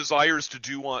desires to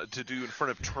do in front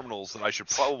of terminals that I should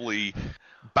probably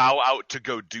bow out to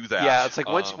go do that. Yeah, it's like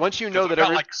once you know that I've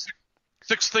got like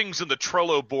 6 things in the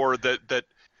Trello board that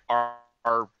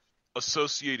are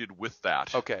associated with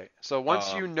that. Okay, so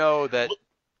once you know that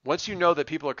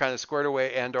people are kind of squared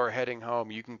away and or heading home,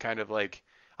 you can kind of like,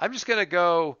 I'm just gonna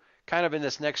go kind of in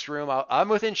this next room. I'm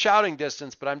within shouting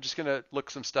distance, but I'm just gonna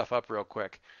look some stuff up real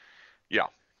quick. Yeah.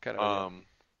 Kind of.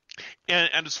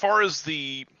 And as far as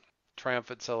the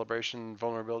triumphant celebration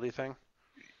vulnerability thing.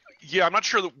 Yeah, I'm not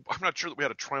sure that we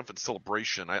had a triumphant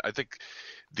celebration. I think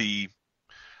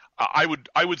I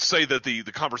would say that the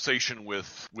conversation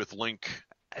with Link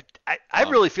I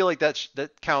Um, really feel like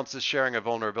that counts as sharing a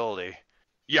vulnerability.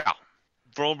 Yeah,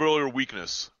 vulnerability or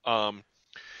weakness.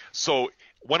 So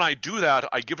when I do that,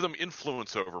 I give them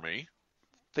influence over me.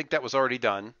 Think that was already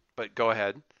done, but go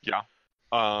ahead. Yeah.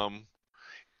 Um,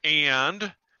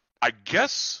 and I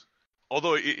guess,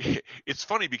 although it's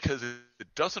funny because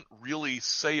it doesn't really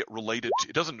say it related to,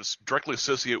 it doesn't directly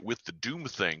associate with the Doom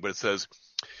thing, but it says,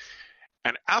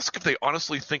 and ask if they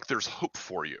honestly think there's hope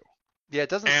for you. Yeah, it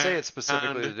doesn't say And it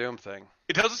specifically the Doom thing.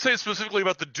 it doesn't say specifically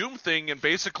about the Doom thing, and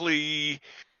basically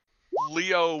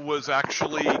Leo was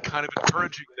actually kind of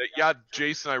encouraging that, yeah,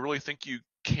 Jason, I really think you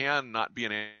can not be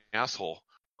an asshole.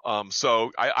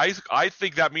 So I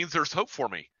think that means there's hope for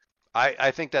me.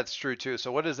 I think that's true too.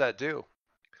 So what does that do?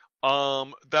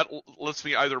 That lets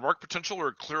me either mark potential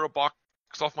or clear a box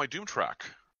off my Doom track.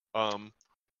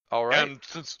 All right. And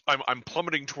since I'm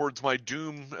plummeting towards my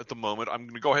Doom at the moment, I'm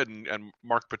going to go ahead and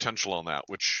mark potential on that,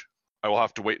 which I will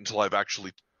have to wait until I've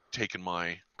actually taken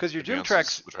my Because your Doom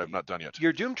advances, tracks, which I have not done yet.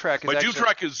 your Doom track is My actually,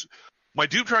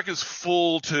 Doom track is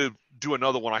full to do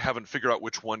another one. I haven't figured out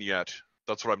which one yet.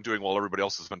 That's what I'm doing while everybody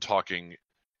else has been talking,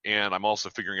 and I'm also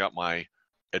figuring out my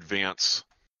advance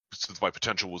since my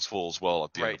potential was full as well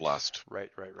at the end of last right.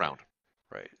 round.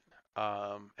 Right.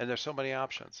 And there's so many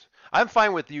options. I'm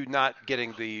fine with you not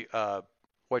getting the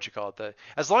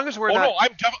as long as we're Oh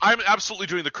not. no, I'm absolutely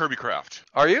doing the Kirby Craft.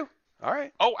 Are you? All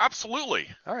right. Oh, absolutely.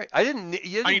 All right. I didn't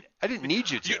need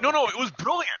you to. No, it was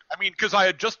brilliant. I mean, because I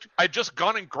had just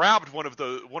gone and grabbed one of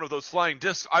those flying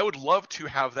discs. I would love to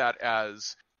have that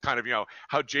as kind of,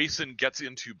 how Jason gets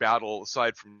into battle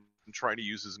aside from trying to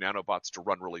use his nanobots to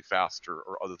run really fast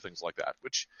or other things like that,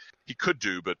 which he could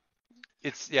do, but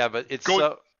if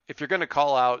you're going to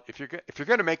call out, if you're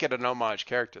going to make it an homage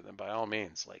character, then by all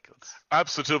means, let's.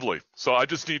 Absolutely. So I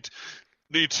just need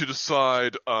to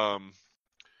decide on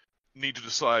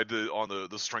the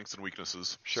strengths and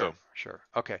weaknesses. Sure.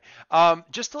 Okay.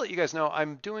 Just to let you guys know,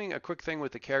 I'm doing a quick thing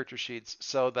with the character sheets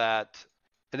so that,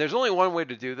 and there's only one way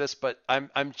to do this, but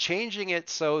I'm changing it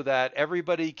so that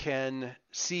everybody can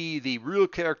see the real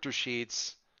character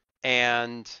sheets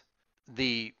and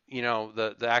the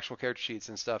actual character sheets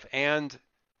and stuff, and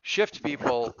shift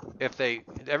people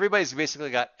everybody's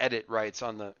basically got edit rights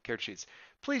on the character sheets.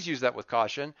 Please use that with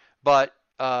caution, but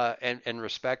and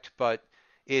respect, but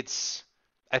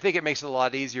I think it makes it a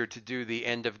lot easier to do the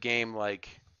end of game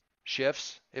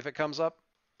shifts if it comes up.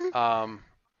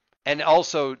 And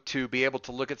also to be able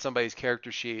to look at somebody's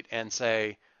character sheet and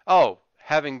say, oh,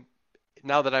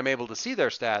 now that I'm able to see their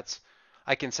stats,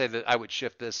 I can say that I would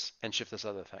shift this and shift this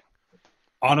other thing.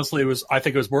 Honestly, I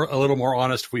think it was a little more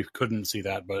honest if we couldn't see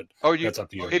that, but that's up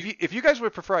to you. If you guys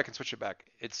would prefer, I can switch it back.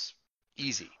 It's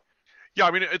easy. Yeah,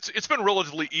 I mean, it's been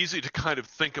relatively easy to kind of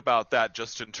think about that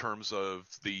just in terms of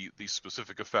the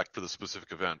specific effect for the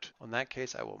specific event. Well, in that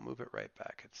case, I will move it right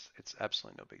back. It's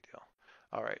absolutely no big deal.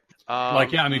 All right.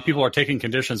 I mean, people are taking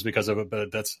conditions because of it,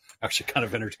 but that's actually kind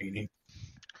of entertaining.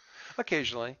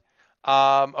 Occasionally.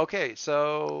 Okay,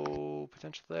 so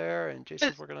potential there, and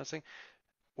Jason's working on this thing.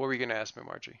 What were you going to ask me,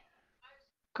 Margie?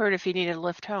 Kurt, if you needed a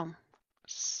lift home.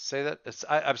 Say that.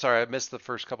 I'm sorry, I missed the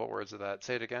first couple words of that.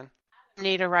 Say it again.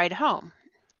 Need a ride home.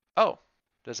 Oh,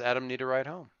 does Adam need a ride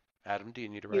home? Adam, do you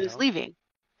need a ride home? He was leaving.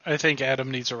 I think Adam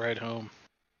needs a ride home.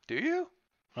 Do you?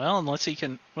 Well, unless he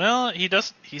can. Well, he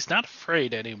does. He's not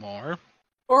afraid anymore.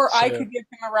 Or I could give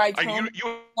him a ride home.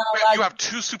 You have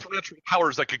two supernatural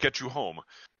powers that could get you home.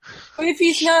 But if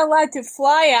he's not allowed to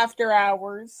fly after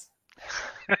hours.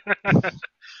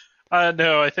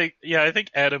 No, I think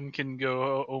Adam can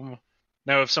go home.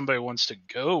 Now, if somebody wants to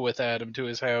go with Adam to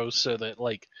his house so that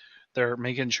they're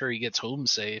making sure he gets home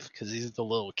safe because he's the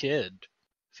little kid,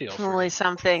 feel free. Probably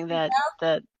something that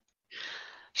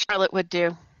Charlotte would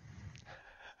do.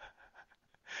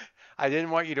 I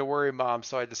didn't want you to worry, Mom,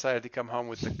 so I decided to come home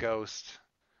with the ghost.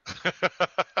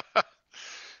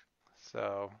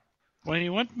 So. Well,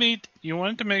 you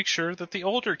wanted to make sure that the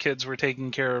older kids were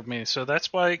taking care of me, so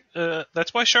that's why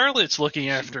Charlotte's looking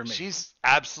after me. She's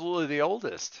absolutely the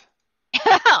oldest.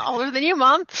 Older than you,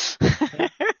 Mom.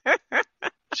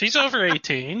 She's over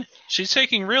 18. She's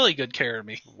taking really good care of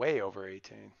me. Way over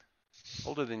 18.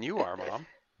 Older than you are, Mom.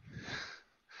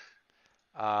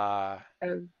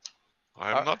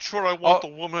 I'm not sure I want a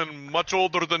woman much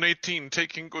older than 18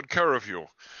 taking good care of you.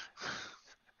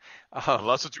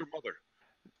 Unless it's your mother.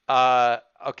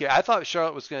 Okay, I thought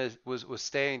Charlotte was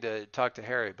staying to talk to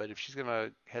Harry, but if she's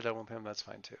gonna head out with him, that's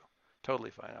fine too.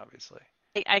 Totally fine, obviously.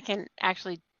 I can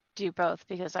actually do both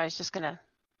because I was just gonna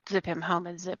zip him home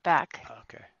and zip back.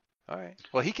 Okay. All right.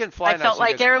 Well, he can fly I now. felt so you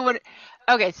like guys- everyone.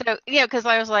 Okay, so because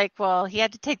I was like, well, he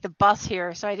had to take the bus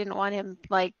here, so I didn't want him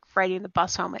like riding the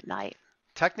bus home at night.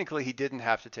 Technically, he didn't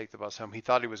have to take the bus home. He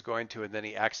thought he was going to, and then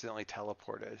he accidentally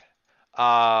teleported.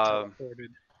 Teleported.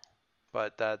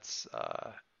 But that's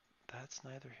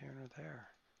neither here nor there.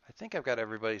 I think I've got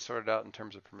everybody sorted out in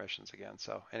terms of permissions again.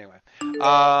 So anyway,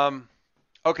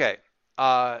 okay.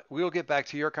 We'll get back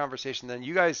to your conversation then.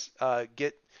 You guys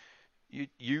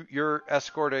you're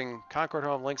escorting Concord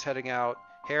home. Link's heading out.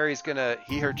 Harry's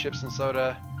he heard chips and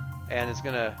soda, and is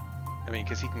gonna,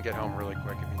 because he can get home really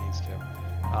quick if he needs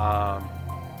to.